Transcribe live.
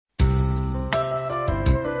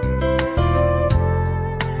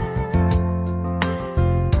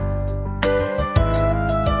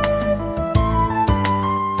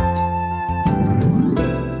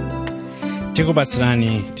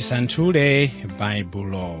tikupatsirani tisanthule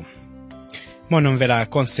baibulo. Monomvera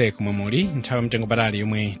konse kumwe muli nthawi mtengo patali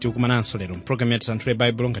yomwe tikukumananso lero mpulogalamu ya tisanthule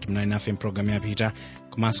baibulo. ngati munali nafe mpulogalamu yapita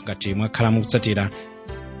komanso ngati mwakhala mukutsatira,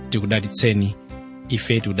 tikudalitseni.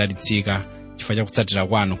 Ife tikudalitsika chifukwa cha kutsatira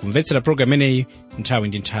kwanu kumvetsera pulogalamu imeneyi nthawi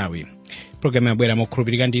ndi nthawi. Pulogalamu yabwera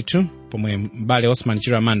mokhulupirika ndithu, pomwe m'bale Osman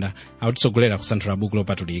Chiramanda akutitsogolera kusanthula buku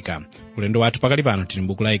lopatulika. Ulendo wathu pakali pano tili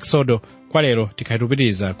m'buku la Exodo. Kwa lero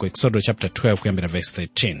tikupitiriza ku Exodo chapter 12 kuyambira verse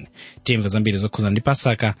 13. Timva zambiri zokhuza ndi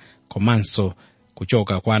Pasaka komanso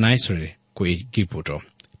kuchoka kwa ana a Israeli ku Igupto.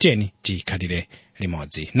 Tiyeni tikhalire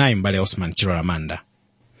limodzi naye m'bale Osman Chiramanda.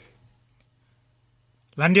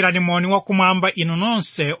 Landirani moni wakumwamba inu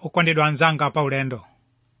nonse okondedwa anzanga pa ulendo.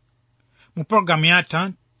 Mu programu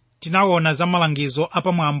yatha tinaona za malangizo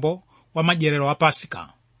apamwambo wa madyerero a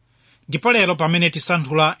Pasaka. Ndipo lero pamene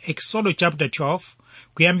tisanthula Exodo chapter 12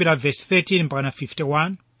 kuyambira verse 13 mpaka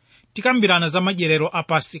 51, tikambirana za madyerero a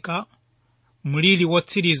Pasaka, mlili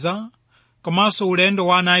wotsiriza, komanso ulendo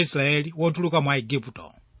wa ana a Israeli wotuluka mwa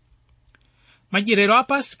Igupto. Madyerero a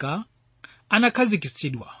Pasaka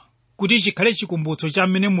anakhazikitsidwa kuti chikhale chikumbutso cha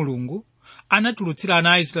mmene Mulungu anatulutsira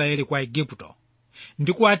ana a Israeli kwa Igupto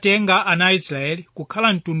ndi kuwatenga ana a Israeli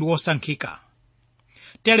kukhala mtundu wosankhika.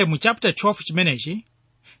 Tere mu chapter 12 chimenechi,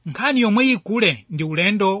 nkhani yomwe ikule ndi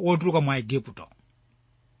ulendo wotuluka mwa Igupto.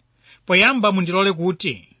 Poyamba mundilole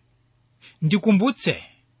kuti ndikumbutse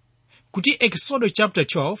kuti Exodo chapter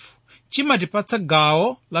 12 chimatipatsa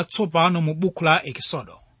gawo latsopano mu buku la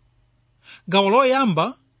Exodo. Gawo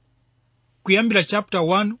loyamba kuyambira chapter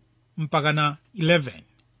 1 mpaka na 11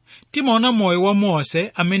 timaona moyo wa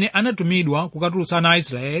Mose amene anatumidwa kukatulutsa ana a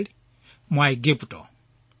Israeli mwa Igupto.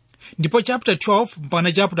 Ndipo chapter 12 mpaka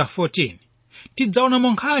na chapter 14 tidzaona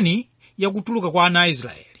nkhani ya kutuluka kwa ana a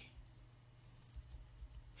Israeli.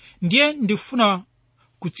 Ndiye ndifuna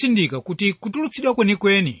kutsindika kuti kutulutsidwa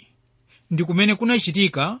kwenikweni ndi kumene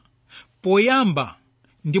kunachitika poyamba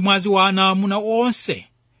ndi mwazi wa ana amuna onse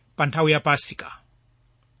pa nthawi ya Pasaka.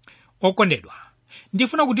 Okondedwa,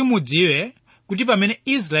 ndifuna kuti mudziwe kuti pamene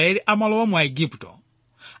Israeli amalowa mwa Igupto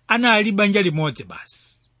anali banja limodzi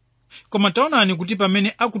basi. Koma taonani kuti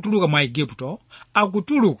pamene akutuluka mwa Igupto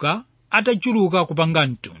akutuluka atachuluka kupanga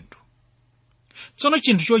mtundu. Tsono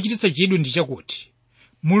chinthu chochititsa chidwi ndi chakuti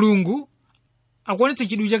Mulungu akuonetsa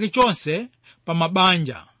chidwi chake chonse pa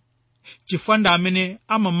mabanja, chifukwa ndi amene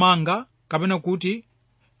amamanga kapena kuti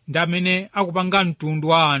ndi amene akupanga mtundu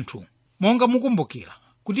wa anthu. Monga mukumbukira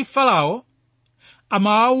kuti Farao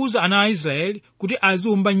amawawuza ana a Israeli kuti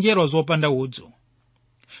aziumba njerwa zopanda udzu.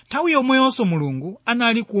 Nthawi yomweyonso Mulungu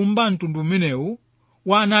anali kuumba mtundu umenewu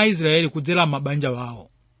wa ana a Israeli kudzera mabanja wawo.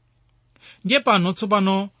 Ndiye pano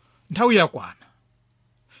tsopano nthawi yakwana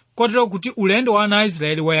kotero kuti ulendo wa ana a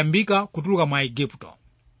Israeli wayambika kutuluka mwa Igupto.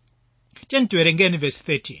 Tiyeni tiwerengeni verse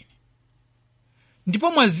 13.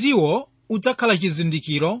 Ndipo mwaziwo udzakhala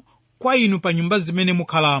chizindikiro kwa inu pa nyumba zimene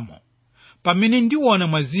mukhalamo. Pamene ndiona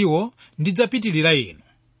mwaziwo ndidzapitirira inu,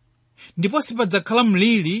 ndipo sipadzakhala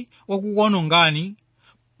mlili wakukuonongani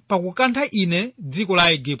pakukantha ine dziko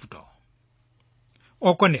la Igupto.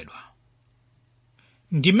 Okondedwa,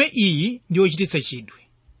 ndime iyi ndi yochititsa chidwi,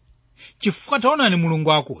 chifukwa taonani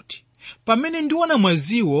Mulungu akuti pamene ndiona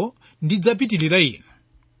mwaziwo ndidzapitirira inu,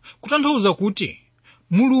 kutanthauza kuti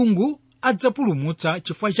Mulungu adzapulumutsa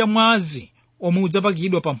chifukwa cha mwazi omwe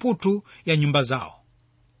udzapakidwa pa mphuthu ya nyumba zawo.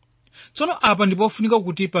 Tsono apa ndipo funika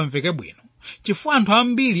kuti pamveke bwino, chifukwa anthu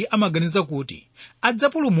ambiri amaganiza kuti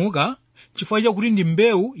adzapulumuka chifukwa chakuti ndi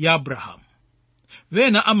mbewu ya Abrahamu.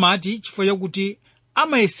 Wena amati chifukwa chakuti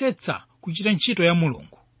amayesetsa kuchita ntchito ya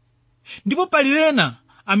Mulungu. Ndipo pali wena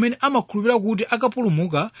amene amakhulupirira kuti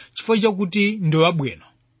akapulumuka chifukwa chakuti ndi wabwino.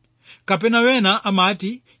 Kapena wena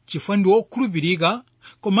amati chifukwa ndi wokhulupirika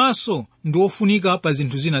komanso ndi wofunika pa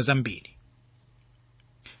zinthu zina zambiri.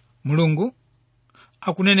 Mulungu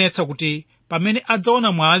akunenetsa kuti pamene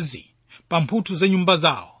adzaona mwazi pa mphuthu za nyumba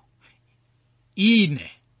zawo,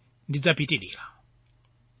 ine ndidzapitirira.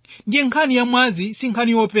 Ndiye nkhani ya mwazi si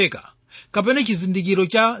nkhani yopeka kapena chizindikiro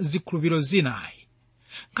cha zikhulupiriro zinayi.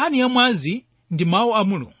 Nkhani ya mwazi ndi mawu a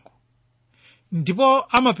Mulungu, ndipo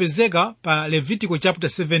amapezeka pa Levitico chapter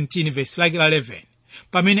 17 verse 11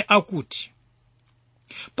 pamene akuti,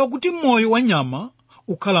 pakuti moyo wa nyama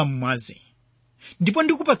ukhala mmwazi, ndipo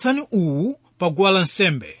ndikupatsani uwu pa guwa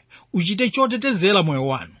lansembe uchite chotetezera moyo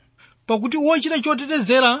wanu, pakuti wochita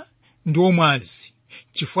chotetezera ndi womwazi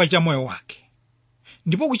chifukwa cha moyo wake.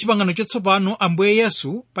 Ndipo ku pangano chatsopano Ambuye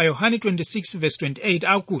Yesu pa Yohane 26 verse 28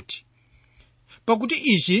 akuti, pakuti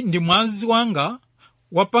ichi ndi mwazi wanga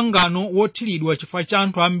wa pangano wothiridwa chifukwa cha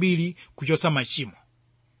anthu ambiri kuchotsa machimo.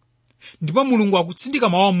 Ndipo Mulungu akutsindika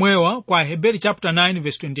mawu omwewa kwa Hebrew chapter 9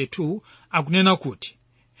 verse 22 akunena kuti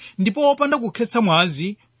ndipo opanda kukhetsa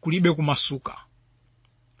mwazi kulibe kumasuka.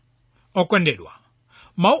 Okondedwa,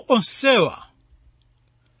 mawu onsewa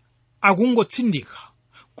akungotsindika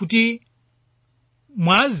kuti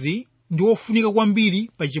mwazi ndi wofunika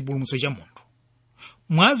kwambiri pa chipulumutso cha munthu.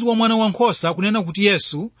 Mwazi wa mwana wankhosa kunena kuti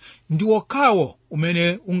Yesu ndi wokhawo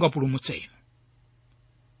umene ungapulumutse inu.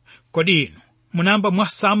 Kodi inu munamba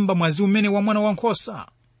mwasamba mwazi umene wa mwana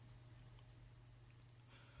wankhosa?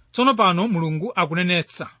 Tsono pano Mulungu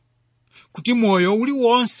akunenetsa kuti moyo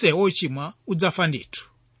uliwonse wochimwa udzafa ndithu.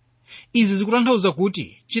 Izi zikutanthauza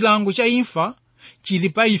kuti chilango cha imfa chili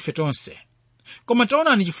pa ife tonse. Koma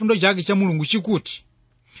taonani chifundo chake cha Mulungu chikuti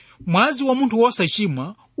mwazi wa munthu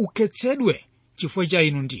wosachimwa ukhetsedwe chifukwa cha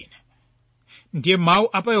inu ndine. Ndiye mawu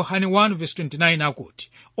apa Yohane 1:29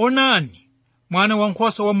 akuti onani mwana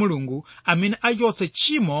wankhosa wa Mulungu amene achotsa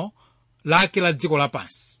tchimo lake la dziko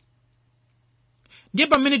lapansi. Ndiye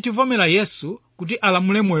pamene tivomera Yesu kuti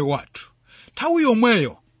alamule moyo wathu, nthawi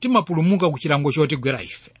yomweyo timapulumuka ku chilango chotigwera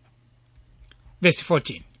ife. Verse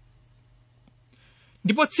 14.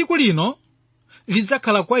 Ndipo tsiku lino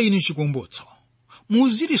lidzakhala kwa inu chikumbutso.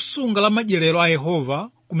 Muzilisunga la madyerero a Yehova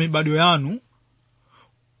ku mibado yanu.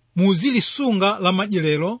 Muzilisunga la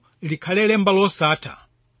madyerero likhale lemba losatha.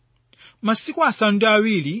 Masiku asanu ndi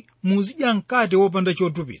awiri muzidya mkate wopanda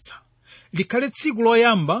chotupitsa. Likhale tsiku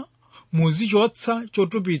loyamba muzichotsa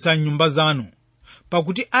chotupitsa m'nyumba zanu.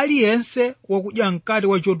 Pakuti aliyense wakudya mkate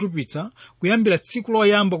wa chotupitsa kuyambira tsiku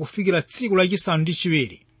loyamba kufikira tsiku lachisanu ndi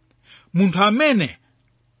chiwiri, munthu amene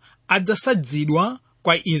adzasadzidwa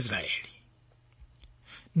kwa Israeli.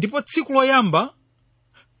 Ndipo tsiku loyamba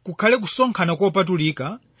kukhale kusonkhana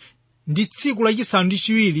kopatulika, ndi tsiku lachisanu ndi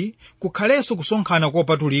chiwiri kukhalenso kusonkhana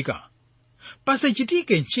kopatulika.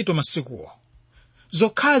 Pasachitike ntchito masikuwo.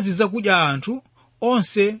 Zokhazi zakudya anthu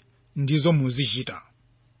onse ndizo muzichita.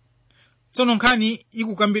 Tsono nkhani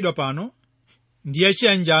ikukambidwa pano ndi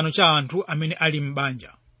yachiyanjano cha anthu amene ali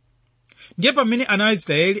m'banja. Ndiye pamene ana a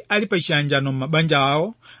Israeli ali pa chiyanjano m'mabanja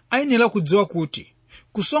awo, ayenera kudziwa kuti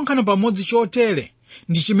kusonkhana pamodzi chotere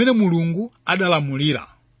ndi chimene Mulungu adalamulira.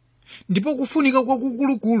 Ndipo kufunika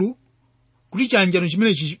kwakukulukulu kuti chiyanjano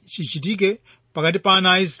chimene chichitike pakati pa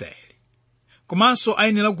ana a Israeli. Komanso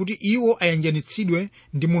ayenera kuti iwo ayanjanitsidwe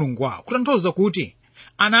ndi Mulungu wawo. Kutanthauza kuti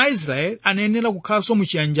ana a Israeli anayenera kukhalanso mu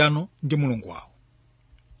chiyanjano ndi Mulungu wawo.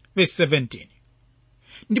 Verse 17.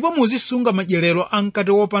 Ndipo muzisunga madyerero a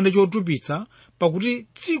mkate wopanda chotupitsa, pakuti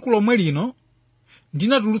tsiku lomwe lino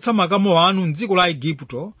ndinatulutsa makamo anu m'dziko la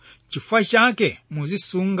Igupto. Chifukwa chake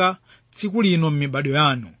muzisunga tsiku lino m'mibado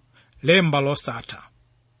yanu, lemba losatha.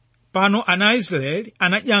 Pano ana a Israeli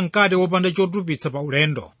anadya mkate wopanda chotupitsa pa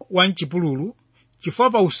ulendo wa m'chipululu, chifukwa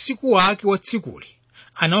pa usiku wake wa tsikuli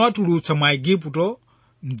anawatulutsa mwa Igupto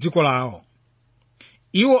m'dziko lawo.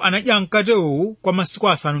 Iwo anadya mkate uwu kwa masiku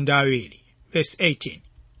asanu ndi awiri. Verse 18.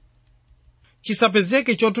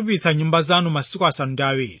 Chisapezeke chotupitsa nyumba zanu masiku asanu ndi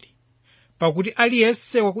awiri, pakuti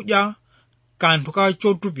aliyense wakudya kanthu ka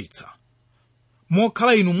chotupitsa,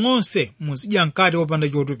 mokhala inu monse muzidya mkate wopanda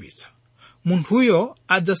chotupitsa, munthuyo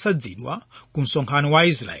adzasadzidwa ku msonkhano wa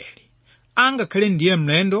Israeli, angakhale ndiye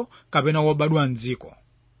mlendo kapena wobadwa m'dziko.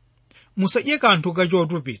 Musadye kanthu ka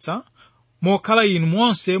chotupitsa, mokhala inu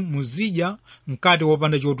monse muzidya mkate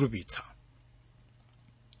wopanda chotupitsa.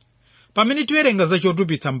 Pamene tiwerenga za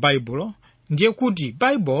chotupitsa m'Baibulo, ndiye kuti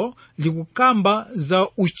Baibulo likukamba za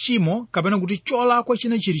uchimo kapena kuti cholakwa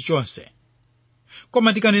china chilichonse.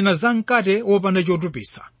 Koma tikanena za mkate wopanda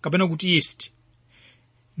chotupitsa kapena kuti yeast,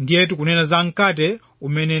 ndiye tikunena za mkate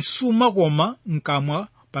umene sumakoma mkamwa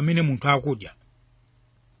pamene munthu akudya.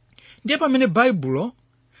 Ndiye pamene Baibulo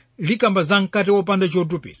likamba za mkate wopanda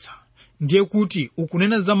chotupitsa, ndiye kuti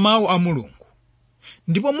ukunena za mawu a Mulungu.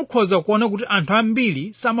 Ndipo mukhoza kuona kuti anthu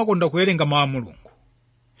ambiri samakonda kuwerenga mawu a Mulungu.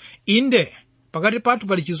 Inde pakati pathu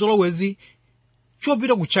pali chizolowezi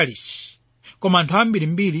chopita ku chalichi, koma anthu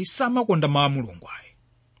ambirimbiri samakonda mawu a Mulungu ayi.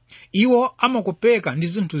 Iwo amakopeka ndi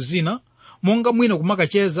zinthu zina, monga mwina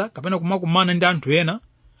kumakacheza kapena kumakumana ndi anthu ena,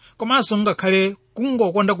 komanso ngakhale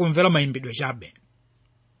kungokonda kumvera mayimbidwe chabe.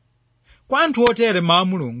 Kwa anthu otere mawu a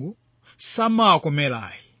Mulungu samawakomera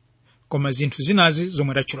ayi, koma zinthu zinazi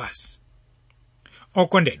zomwe tachulazi.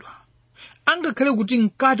 Okondedwa, angakhale kuti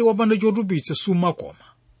mkate wopanda chotupitsa sumakoma,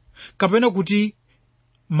 kapena kuti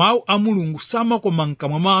mawu a Mulungu samakoma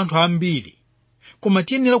mkamwa mwa anthu ambiri, koma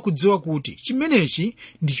tiyenera kudziwa kuti chimenechi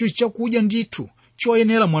ndicho chakudya ndithu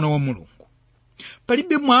choyenera mwana wa Mulungu.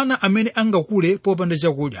 Palibe mwana amene angakule popanda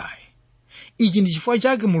chakudya ayi. Ichi ndi chifukwa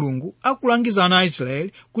chake Mulungu akulangiza ana a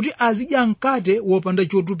Israeli kuti azidya mkate wopanda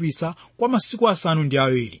chotupitsa kwa masiku asanu ndi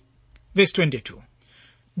awiri. Verse 22.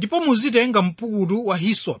 Ndipo muzitenga mpukutu wa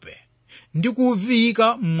hisope ndi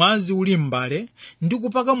kuuviyika mwazi uli m'mbale ndi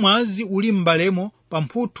kupaka mwazi uli m'mbalemo pa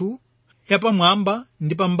mphuthu yapamwamba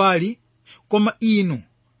ndi pambali, koma inu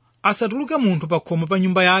asatuluke munthu pa khomo pa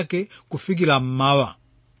nyumba yake kufikira mmawa.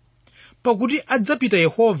 Pakuti adzapita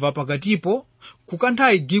Yehova pakatipo kukantha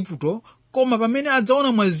Aigupto, koma pamene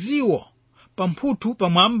adzaona mwaziwo pa mphuthu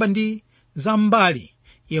pamwamba ndi zam'mbali,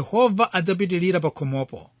 Yehova adzapitirira pa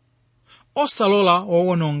khomopo, osalola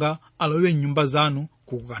wowononga alowe m'nyumba zanu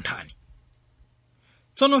kukukanthani.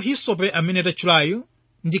 Tsono hisope amene tatchulayo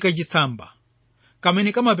ndi kachitsamba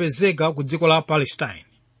kamene kamapezeka ku dziko la Palestine,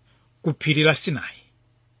 ku phiri la Sinai.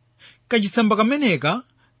 Kachitsamba kameneka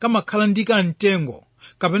kamakhala ndi kamtengo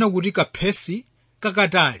kapena kuti kaphesi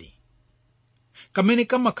kakatali, kamene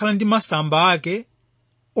kamakhala ndi masamba ake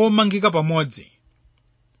omangika pamodzi.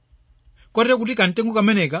 Kotero kuti kamtengo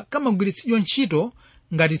kameneka kamagwiritsidwa ntchito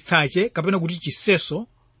ngati tsache kapena kuti chiseso,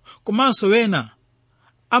 komanso wena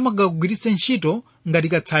amagwiritsa ntchito ngati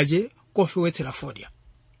katsache kofewetsera fodya.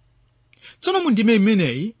 Tsono mu ndime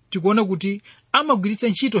imeneyi tikuona kuti amagwiritsa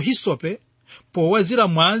ntchito hisope powazira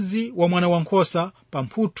mwazi wa mwana wankhosa pa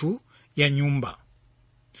mphuthu ya nyumba.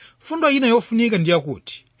 Fundo ina yofunika ndi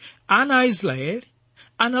yakuti ana a Israeli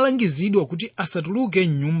analangizidwa kuti asatuluke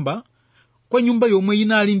m'nyumba kwa nyumba yomwe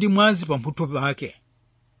inali ndi mwazi pa mphuthu pake.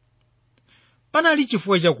 Panali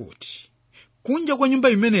chifukwa chakuti kunja kwa nyumba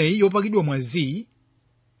imeneyi yopakidwa mwazi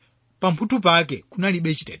pa mphuthu pake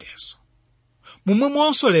kunalibe chitetezo.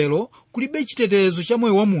 Momwemonso lero kulibe chitetezo cha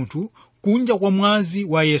moyo wa munthu kunja kwa mwazi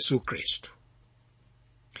wa Yesu Khristu.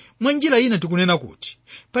 Mwa njira ina tikunena kuti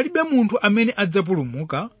palibe munthu amene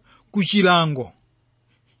adzapulumuka ku chilango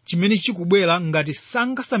chimene chikubwera ngati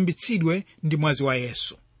sangasambitsidwe ndi mwazi wa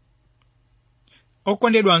Yesu.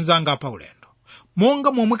 Okondedwa anzanga pa ulendo,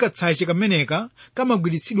 monga momwe katsache kameneka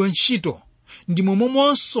kamagwiritsidwa ntchito, ndi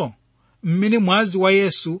momwemonso mmene mwazi wa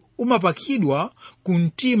Yesu umapakidwa ku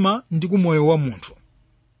mtima ndi ku moyo wa munthu.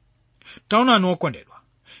 Taonani okondedwa,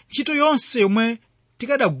 ntchito yonse yomwe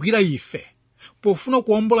tikadagwira ife pofuna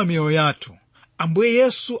kuwombola miyoyo yathu, Ambuye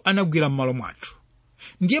Yesu anagwira m'malo mwathu.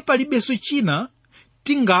 Ndiye palibenso china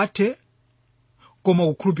tingathe koma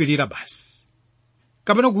kukhulupirira basi,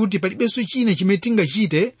 kapena kuti palibenso china chimene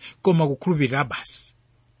tingachite koma kukhulupirira basi.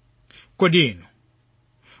 Kodi inu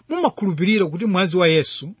mumakhulupirira kuti mwazi wa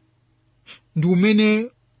Yesu ndi umene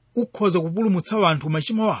ukhoza kupulumutsa anthu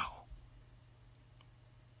machimo awo?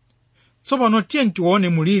 Tsopano tiye tione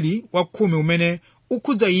mlili wakhumi umene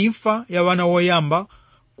ukhudza imfa ya wana woyamba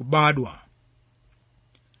kubadwa.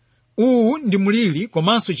 Uwu ndi mlili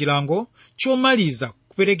komanso chilango chomaliza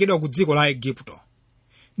kuperekedwa ku dziko la Igupto.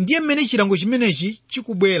 Ndiye mmene chilango chimenechi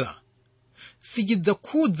chikubwera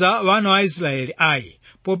sichidzakhudza wana wa Israeli ayi,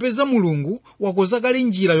 popeza Mulungu wakonza kale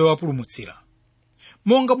njira yowapulumutsira.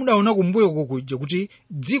 Monga mudaona kumbuyo kukuja kuti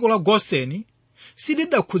dziko la Goseni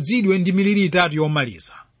silidakhudzidwe ndi miliri itatu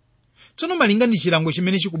yomaliza. Tsono malinga ndi chilango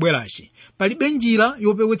chimene chikubwerachi, palibe njira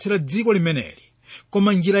yopewetsera dziko limeneli,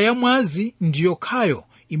 koma njira ya mwazi ndi yokhayo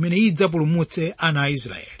imene idzapulumutse ana a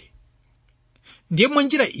Israeli. Ndiye mwa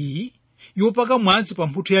njira iyi yopaka mwazi pa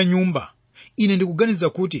mphuthu ya nyumba, ine ndikuganiza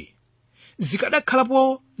kuti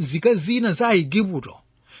zikadakhalapo zika zina za Aigupto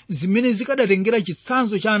zimene zikadatengera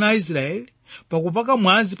chitsanzo cha ana a Israeli pakupaka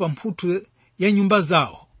mwazi pa mphuthu ya nyumba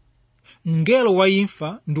zawo, mngelo wa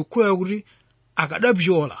imfa ndikukhulupirira kuti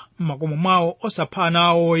akadapyola m'makomo mwawo osapha ana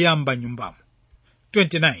awo oyamba nyumbamo.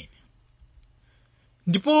 29.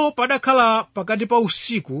 Ndipo padakhala pakati pa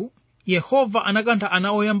usiku, Yehova anakantha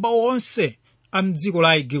ana oyamba onse a m'dziko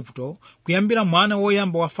la Igupto, kuyambira mwana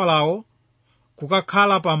woyamba wa Farao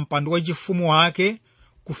kukakhala pa mpando wachifumu wake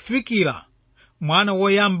kufikira mwana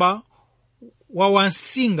woyamba wa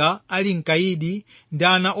wansinga ali mkaidi ndi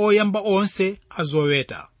ana oyamba onse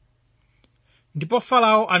azoweta. Ndipo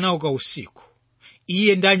Farao anauka usiku,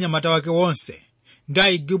 iye ndi anyamata wake wonse ndi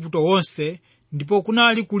Aigupto wonse, ndipo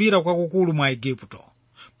kunali kulira kwakukulu mwa Igupto,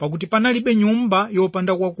 pakuti panalibe nyumba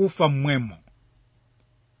yopanda kwakufa mmwemo.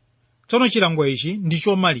 Tsono chilango ichi ndi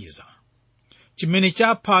chomaliza chimene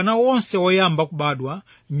chapha ana onse oyamba kubadwa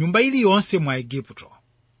nyumba iliyonse mwa Igupto.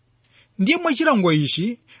 Ndiye mwa chilango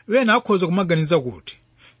ichi wena akhoza kumaganiza kuti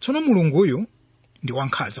tsono Mulunguyu ndi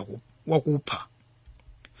wankhanza wakupha.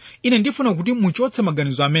 Ine ndifuna kuti muchotse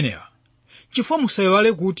maganizo amenewa, chifukwa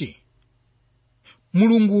musayiwale kuti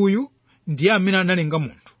Mulunguyu ndiye amene analenga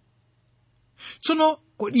munthu. Tsono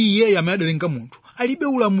kodi iye amene adalenga munthu alibe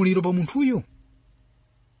ulamuliro pa munthuyu?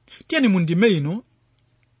 Tiyeni mu ndime ino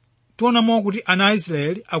tionamo kuti ana a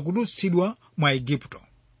Israeli akutulutsidwa mwa Igupto.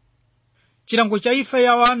 Chilango cha imfa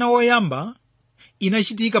ya wana oyamba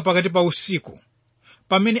inachitika pakati pa usiku,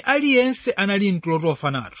 pamene aliyense anali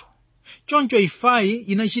mtulotofa nato. Choncho imfayi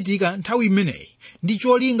inachitika nthawi imeneyi ndi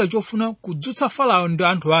cholinga chofuna kudzutsa Farao ndi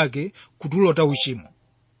anthu ake kutulota uchimo.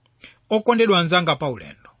 Okondedwa anzanga pa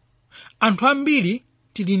ulendo, anthu ambiri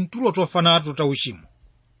tili mtulotofa nato ta uchimo,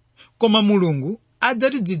 koma Mulungu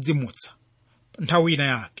adzatidzidzimutsa nthawi ina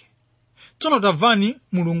yake. Tsono tamvani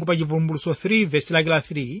Mulungu pa Chivumbulutso 3 vesi lake la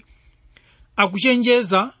 3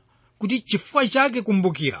 akuchenjeza kuti chifukwa chake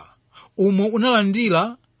kumbukira umo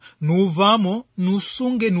unalandira nuuvamo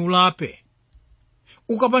nusunge nulape.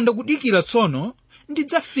 Ukapanda kudikira tsono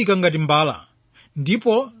ndidzafika ngati mbala,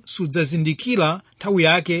 ndipo sudzazindikira nthawi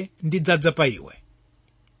yake ndidzadza pa iwe.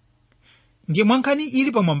 Ndiye mwankhani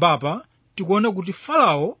ili pamwambapa tikuona kuti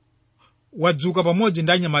Farao wadzuka pamodzi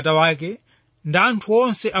ndi anyamata wake ndi anthu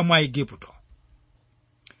onse a mwa Igupto.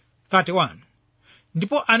 31.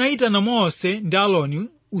 Ndipo anayitana Mose ndi Aaroni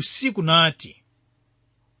usiku nati,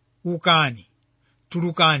 ukani,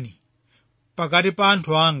 tulukani pakati pa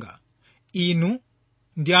anthu anga, inu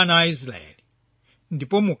ndi ana a Israeli,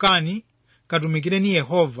 ndipo mukani katumikireni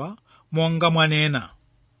Yehova monga mwanena.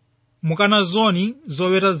 Mukana zoni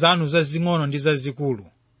zoweta zanu zazing'ono ndi zazikulu,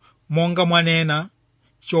 monga mwanena,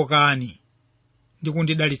 chokani ndi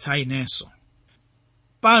kundidalitsa inenso.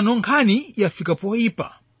 Pano nkhani yafika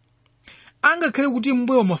poyipa. Angakhale kuti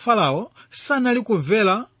mbuyo mwa Farao sanali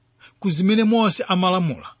kumvera kuzimene Mose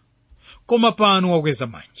amalamula, koma pano wakweza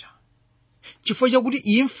manja chifukwa chakuti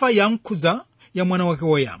imfa yamkhudza ya mwana wake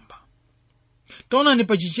woyamba. Taonani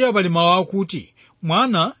pachichewa pali mawu akuti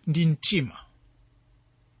mwana ndi mtima.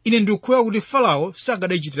 Ine ndikukhulupirira kuti Farao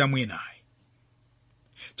sakadachitira mwinayi.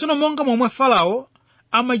 Tsono monga momwe Farao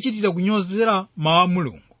amachitira kunyozera mawu a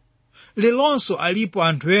Mulungu, lelonso alipo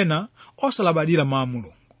anthu ena osalabadira mawu a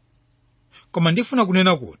Mulungu. Koma ndifuna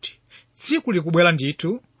kunena kuti tsiku likubwera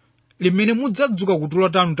ndithu limene mudzadzuka kutulo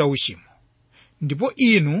tanu ta uchimo, ndipo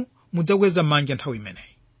inu mudzakweza manja nthawi imeneyi.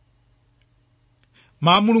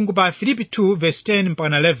 Mawu a Mulungu pa Filipi 2 verse 10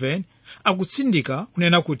 mpaka 11 akutsindika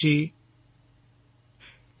kunena kuti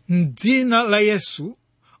m'dzina la Yesu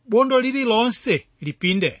bondo lililonse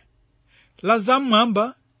lipinde, la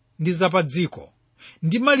zamwamba ndi zapadziko,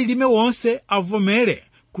 ndi malilime wonse avomere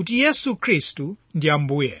kuti Yesu Khristu ndi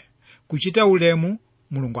Ambuye, kuchita ulemu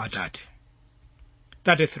Mulungu Atate.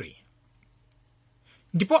 33.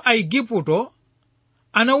 Ndipo Aigupto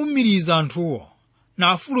anawumiriza anthuwo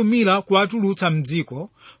nafulumira kuwatulutsa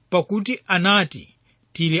m'dziko, pakuti anati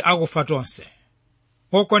tili akufa tonse.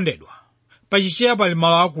 Okondedwa, pachichewa pali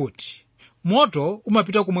mawu akuti moto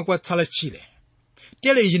umapita kumwe kwatsala tchire.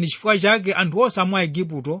 Tere ichi ndi chifukwa chake anthu onse a mwa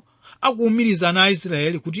Igupto akuwumiriza ana a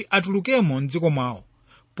Israeli kuti atulukemo m'dziko mwawo,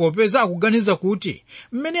 popeza akuganiza kuti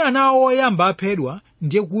mmene ana awo oyamba aphedwa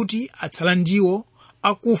ndiye kuti atsala ndiwo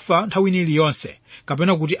akufa nthawi iliyonse,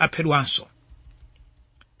 kapena kuti aphedwanso.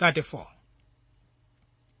 34.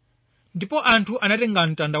 Ndipo anthu anatenga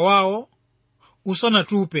mtanda wawo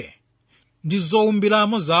usanatupe ndi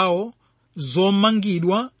zowumbiramo zawo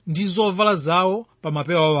zomangidwa ndi zovala zawo pa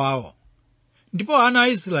mapewa wawo. Ndipo ana a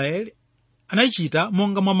Israeli anachita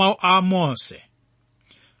monga mwa mawu a Mose,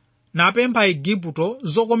 napempha Igupto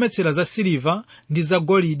zokometsera za siliva ndi za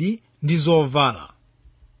golide ndi zovala.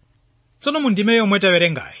 Tsono mu ndime yomwe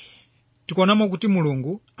tawerengayi tikuonamo kuti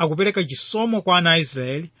Mulungu akupereka chisomo kwa ana a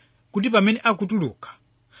Israeli kuti pamene akutuluka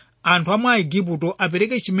anthu a mwa Igupto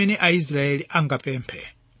apereke chimene Aisraeli angapemphe.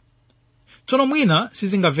 Tsono mwina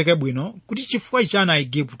sizingamveke bwino kuti chifukwa cha ana a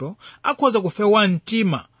Igupto akhoza kufewa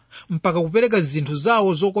mtima mpaka kupereka zinthu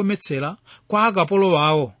zawo zokometsera kwa akapolo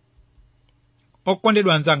wawo.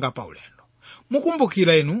 Okondedwa anzanga pa ulendo,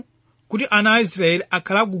 mukumbukira inu kuti ana a Israeli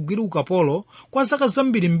akhala akugwira ukapolo kwa zaka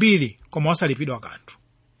zambirimbiri koma osalipidwa kanthu.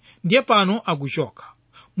 Ndiye pano akuchoka.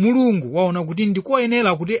 Mulungu waona kuti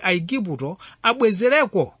ndikoyenera kuti Aigupto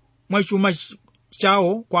abwezereko mwachuma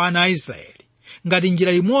chawo kwa ana a Israeli ngati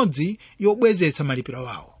njira imodzi yobwezetsa malipiro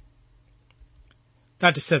awo.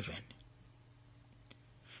 37.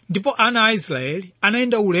 Ndipo ana a Israeli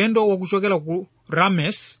anayenda ulendo wakuchokera ku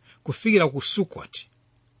Ramesi kufikira ku Sukoti,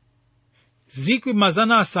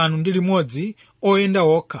 500 oyenda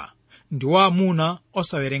okha ndi waamuna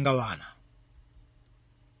osawerenga wana.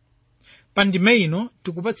 Pa ndime ino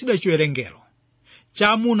tikupatsidwa chiwerengero cha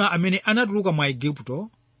amuna amene anatuluka mwa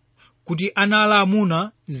Igupto kuti anali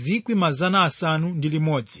amuna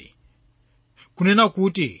 500,000, kunena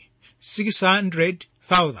kuti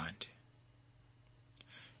 600,000.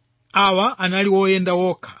 Awa anali oyenda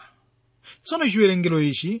okha. Tsono chiwerengero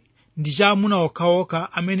ichi ndi cha amuna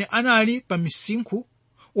okhaokha amene anali pa misinkhu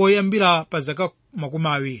oyambira pa zaka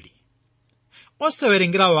 20,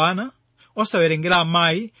 osawerengera wana, osawerengera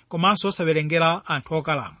amayi, komanso osawerengera anthu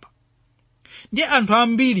okalamba. Ndiye anthu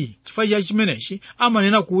ambiri chifukwa cha chimenechi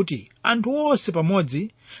amanena kuti anthu onse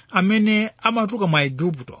pamodzi amene amatuluka mwa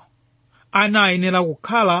Igupto anayenera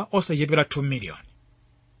kukhala osachepera 2 miliyoni.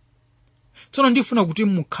 Tsono ndifuna kuti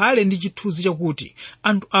mukhale ndi chithunzi chakuti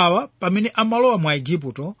anthu awa pamene amalowa mwa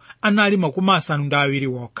Igupto anali 70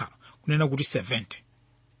 wokha, kunena kuti 70.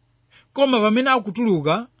 Koma pamene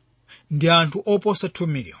akutuluka ndi anthu oposa 2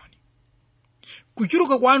 miliyoni.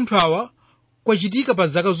 Kuchuluka kwa anthu awa kwachitika pa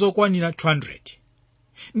zaka zokwanira 200.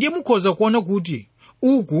 Ndiye mukhoza kuona kuti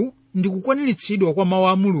uku ndi kukwaniritsidwa kwa mawu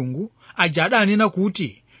a Mulungu aja adanena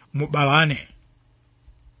kuti mubalane.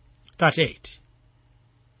 38.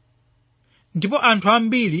 Ndipo anthu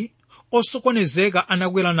ambiri osokonezeka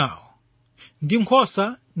anakwera nawo, ndi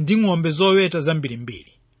nkhosa ndi ng'ombe zoweta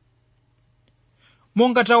zambirimbiri.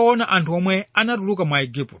 Monga taona anthu omwe anatuluka mwa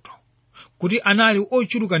Igupto kuti anali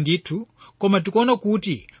ochuluka ndithu, koma tikuona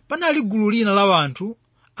kuti panali gulu lina la anthu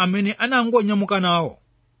amene anangonyamuka nawo.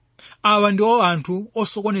 Awa ndiwo anthu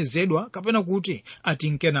osokonezedwa kapena kuti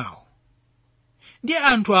atinke nawo. Ndiye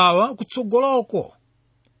anthu awa kutsogoloko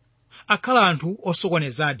akhala anthu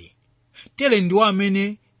osokonezadi. Tere ndiwo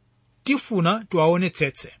amene tifuna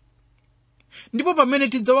tiwaonetsetse. Ndipo pamene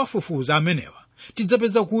tidzawafufuza amenewa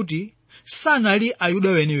tidzapeza kuti sanali Ayuda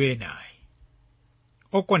weniweni ayi.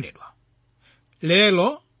 Okondedwa,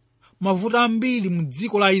 lero mavuto ambiri mu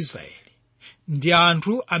dziko la Israeli ndi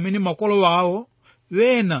anthu amene makolo awo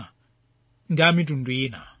wena ndi a mitundu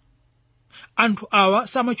ina. Anthu awa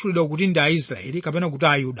samatchulidwa kuti ndi Aisraeli kapena kuti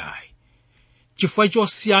Ayuda ayi, chifukwa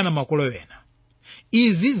chosiyana makolo wena.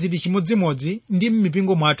 Izi zili chimodzimodzi ndi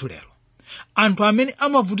m'mipingo mwathu lero. Anthu amene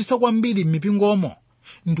amavutisa kwambiri m'mipingomo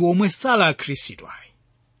ndi omwe sala akhristu ayi,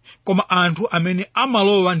 koma anthu amene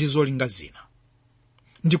amalowa ndi zolinga zina.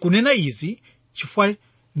 Ndikunena izi chifukwa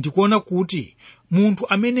ndikuona kuti munthu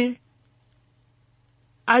amene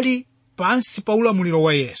ali pansi pa ulamuliro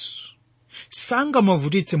wa Yesu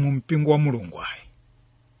sangamavutitse mu mpingo wa Mulungu ayi.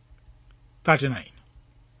 39.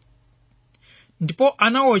 Ndipo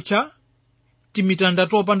anaotcha timitanda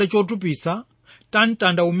topanda chotupitsa ta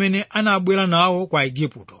mtanda umene anabwera nawo kwa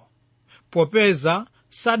Igupto, popeza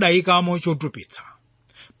sadayikamo chotupitsa,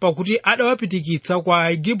 pakuti adawapitikitsa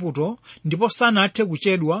kwa Igupto ndipo sanathe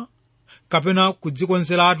kuchedwa kapena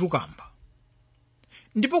kudzikonzeratu kamba.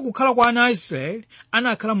 Ndipo kukhala kwa ana a Israeli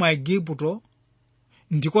anakhala mwa Igupto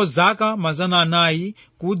ndiko zaka 400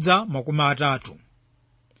 kudza 30.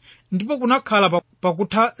 Ndipo kunakhala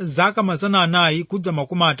pakutha zaka 400 kudza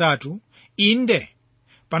 30, inde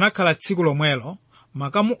panakhala tsiku lomwelo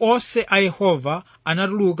makamu onse a Yehova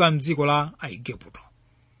anatuluka mdziko la Igupto.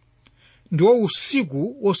 Ndiwo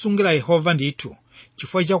usiku wosungira Yehova ndithu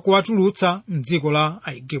chifukwa cha kuwatulutsa mdziko la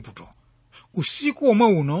Igupto. Usiku omwe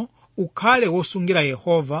uno ukhale wosungira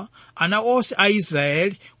Yehova ana onse a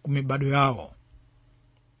Israeli ku mibado yawo.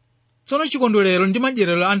 Tsono chikondwerero ndi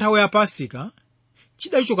madyerero a nthawi ya Pasika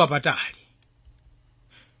chidachoka patali.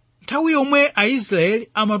 Nthawi yomwe Aisraeli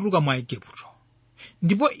amatuluka mwa Igupto.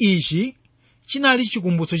 Ndipo ichi chinali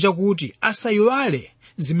chikumbutso chakuti asayiwale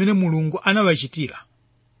zimene Mulungu anawachitira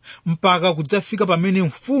mpaka kudzafika pamene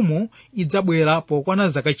mfumu idzabwera pokwana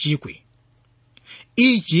zaka 1,000.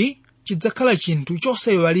 Ichi chidzakhala chinthu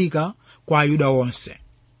chosayiwalika kwa Ayuda onse.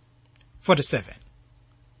 47.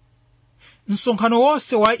 Msonkhano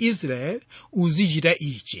wonse wa Israeli uzichita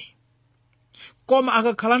ichi. Koma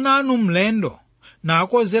akakhala nanu mlendo na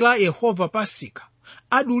akozera Yehova Pasika,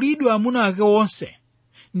 adulidwe amuna ake onse,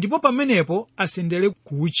 ndipo pamenepo asendere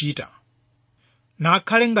kuuchita, na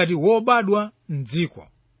akhale ngati wobadwa m'dziko.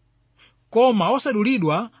 Koma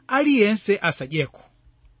osadulidwa aliyense asadyeko.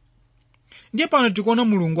 Ndiye pano tikuona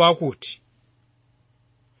Mulungu akuti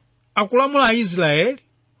akulamula Aisraeli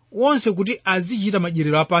wonse kuti azichita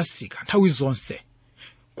madyerero a Pasika nthawi zonse,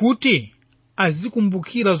 kuti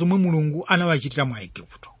azikumbukira zomwe Mulungu anawachitira mwa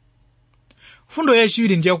Igupto. Fundo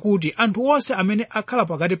yachiwiri ndiye kuti anthu onse amene akhala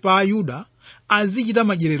pakati pa Ayuda azichita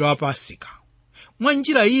madyerero a Pasika. Mwa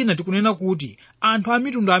njira ina tikunena kuti anthu a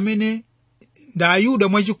mitundu amene ndi Ayuda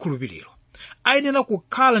mwachikhulupiriro ayenera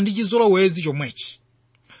kukhala ndi chizolowezi chomwechi.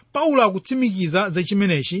 Paulo akutsimikiza za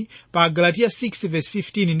chimenechi pa Galatiya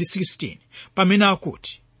 6:15 ndi 16 pamene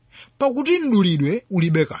akuti, pakuti mdulidwe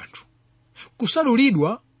ulibe kanthu,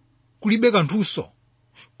 kusadulidwa kulibe kanthunso,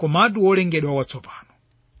 komatu wolengedwa watsopano.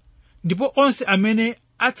 Ndipo onse amene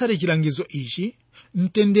atsate chilangizo ichi,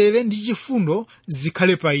 mtendere ndi chifundo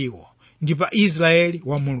zikhale pa iwo ndi pa Israeli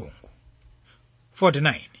wa Mulungu.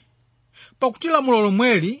 49. Pakuti lamulo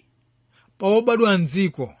lomweli pa wobadwa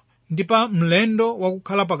m'dziko ndi pa mlendo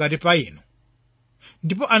wakukhala pakati pa inu.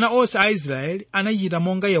 Ndipo ana onse a Israeli anachita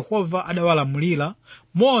monga Yehova adawalamulira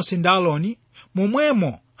Mose ndi Aaroni,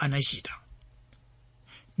 momwemo anachita.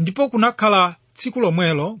 Ndipo kunakhala tsiku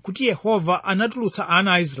lomwelo kuti Yehova anatulutsa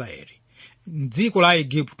ana a Israeli m'dziko la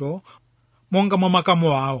Igupto monga mwa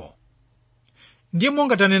makamu awo. Ndiye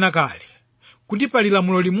monga tanena kale kuti pali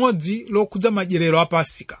lamulo limodzi lokhudza madyerero a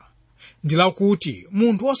Pasika, ndi lakuti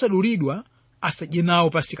munthu wosadulidwa asadye nawo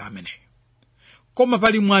Pasika ameneyo. Koma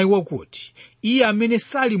pali mwayi wakuti iye amene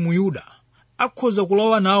sali mu Yuda akhoza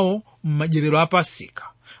kulowa nawo m'madyerero a Pasika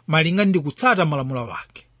malinga ndi kutsata malamulo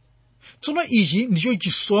wake. Tsono ichi ndicho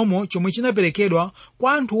chisomo chomwe chinaperekedwa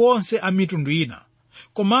kwa anthu onse a mitundu ina,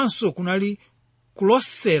 komanso kunali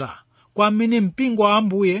kulosera kwa amene mpingo wa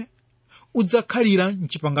Ambuye udzakhalira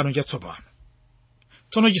m'chipangano chatsopano.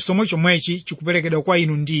 Tsono chisomo chomwechi chikuperekedwa kwa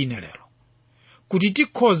inu ndi ine lero, kuti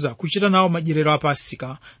tikhoza kuchita nawo madyerero a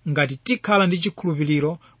Pasika ngati tikhala ndi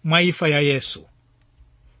chikhulupiriro mwa imfa ya Yesu,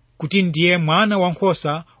 kuti ndiye mwana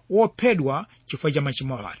wankhosa wophedwa chifukwa cha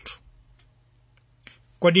machimo athu.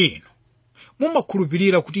 Kodi inu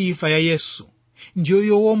mumakhulupirira kuti imfa ya Yesu ndiyo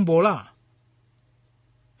yowombola?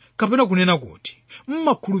 Kapena kunena kuti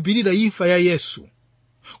mumakhulupirira imfa ya Yesu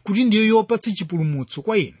kuti ndiyo yopatsa chipulumutso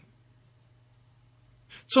kwa inu?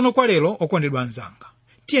 Tsono kwa lero okondedwa anzanga,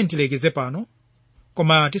 tiye tilekeze pano,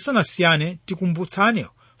 koma tisanasiyane tikumbutsane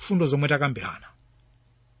fundo zomwe takambirana.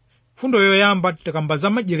 Fundo yoyamba takamba za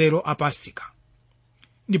madyerero a Pasika,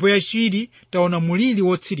 ndipo yachiwiri taona mlili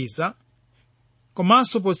wotsiriza,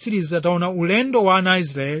 komanso potsiriza taona ulendo wa ana a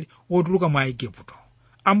Israeli wotuluka mwa Igupto.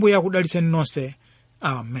 Ambuye akudalitseni nonse.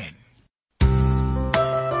 Amen.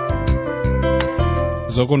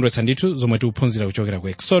 Zokondwetsa ndithu zomwe tikuphunzira kuchokera ku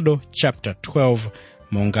Exodo chapter 12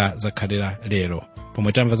 monga zakhalira lero,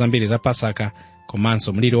 pomwe tamva zambiri za Pasaka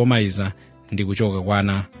komanso mliri womaliza ndi kuchoka kwa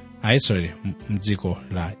ana a Israeli m'dziko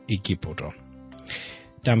la Igupto.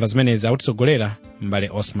 Tamva zimenezi akutitsogolera m'bale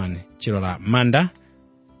Osman Chilola Manda.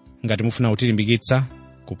 Ngati mufuna kutilimbikitsa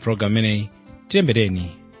ku program imeneyi,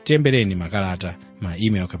 tilembereni makalata, ma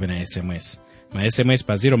email kapena SMS. Ma SMS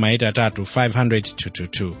pa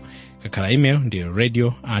 083 kakhala email ndi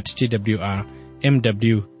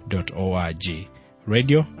radio@twrmw.org,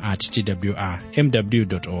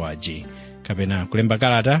 radio@twrmw.org, kapena kulemba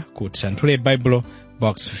kalata ku Tisanthule Bible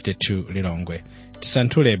Box 52 Lilongwe,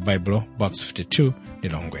 Tisanthule Bible Box 52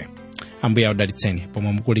 Lilongwe. Ambuye akudalitseni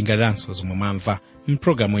pomwe mukulingaliranso zomwe mwamva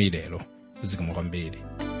m'programu iyi lero. Zikomo kwambiri.